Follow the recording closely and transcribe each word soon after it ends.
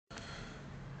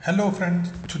Hello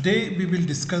friends, today we will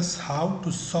discuss how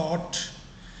to sort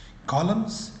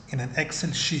columns in an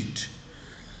Excel sheet.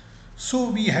 So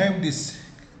we have this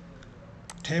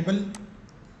table.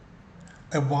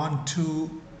 I want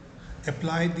to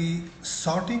apply the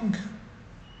sorting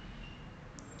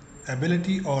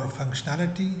ability or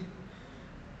functionality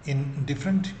in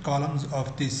different columns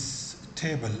of this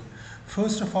table.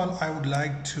 First of all, I would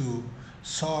like to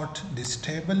sort this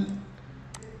table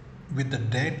with the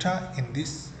data in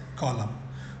this column.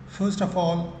 First of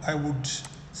all, I would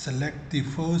select the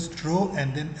first row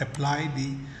and then apply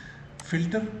the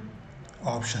filter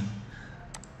option.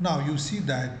 Now you see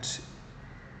that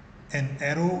an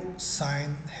arrow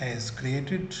sign has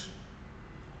created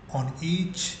on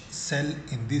each cell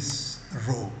in this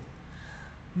row.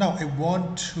 Now I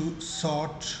want to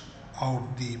sort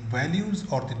out the values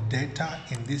or the data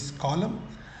in this column.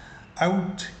 I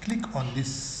would click on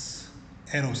this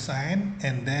arrow sign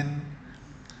and then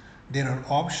there are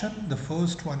options. The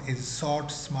first one is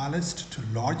sort smallest to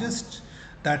largest.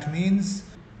 That means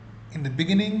in the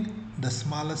beginning the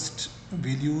smallest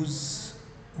values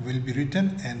will be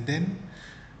written and then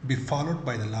be followed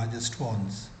by the largest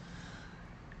ones.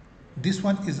 This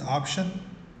one is option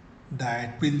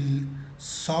that will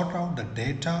sort out the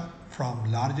data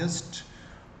from largest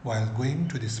while going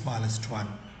to the smallest one.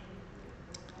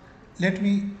 Let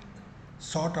me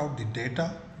sort out the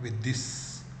data with this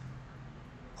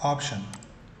option.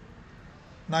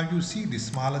 Now you see the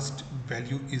smallest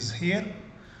value is here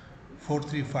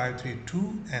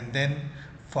 43532 and then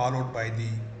followed by the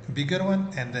bigger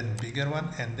one and then bigger one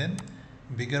and then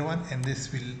bigger one, and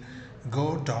this will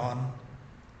go down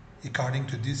according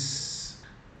to this,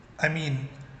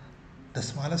 the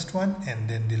smallest one and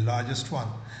then the largest one.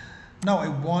 Now I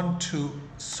want to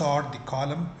sort the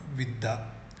column with the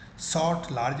sort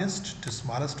largest to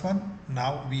smallest one.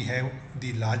 Now we have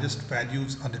the largest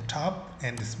values on the top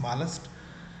and the smallest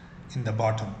in the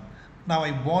bottom. Now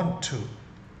I want to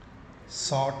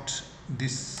sort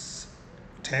this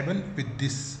table with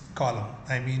this column,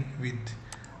 with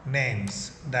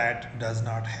names that does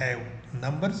not have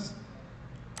numbers.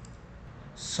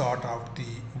 Sort out the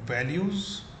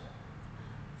values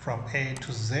from A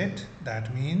to Z.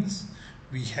 That means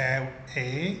we have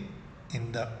A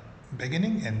in the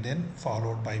beginning and then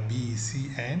followed by B,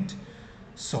 C and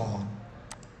so on.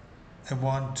 I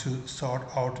want to sort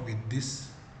out with this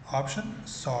option,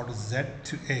 sort Z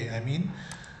to A.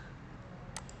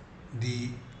 The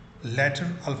letter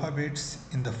alphabets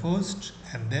in the first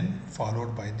and then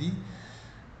followed by the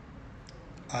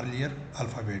earlier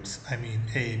alphabets. A,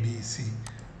 B, C.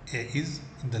 A is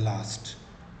in the last.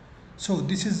 So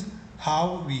this is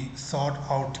how we sort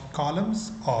out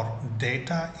columns or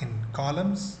data in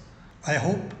columns. I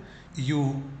hope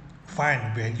you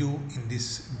find value in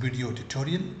this video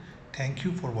tutorial. Thank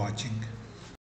you for watching.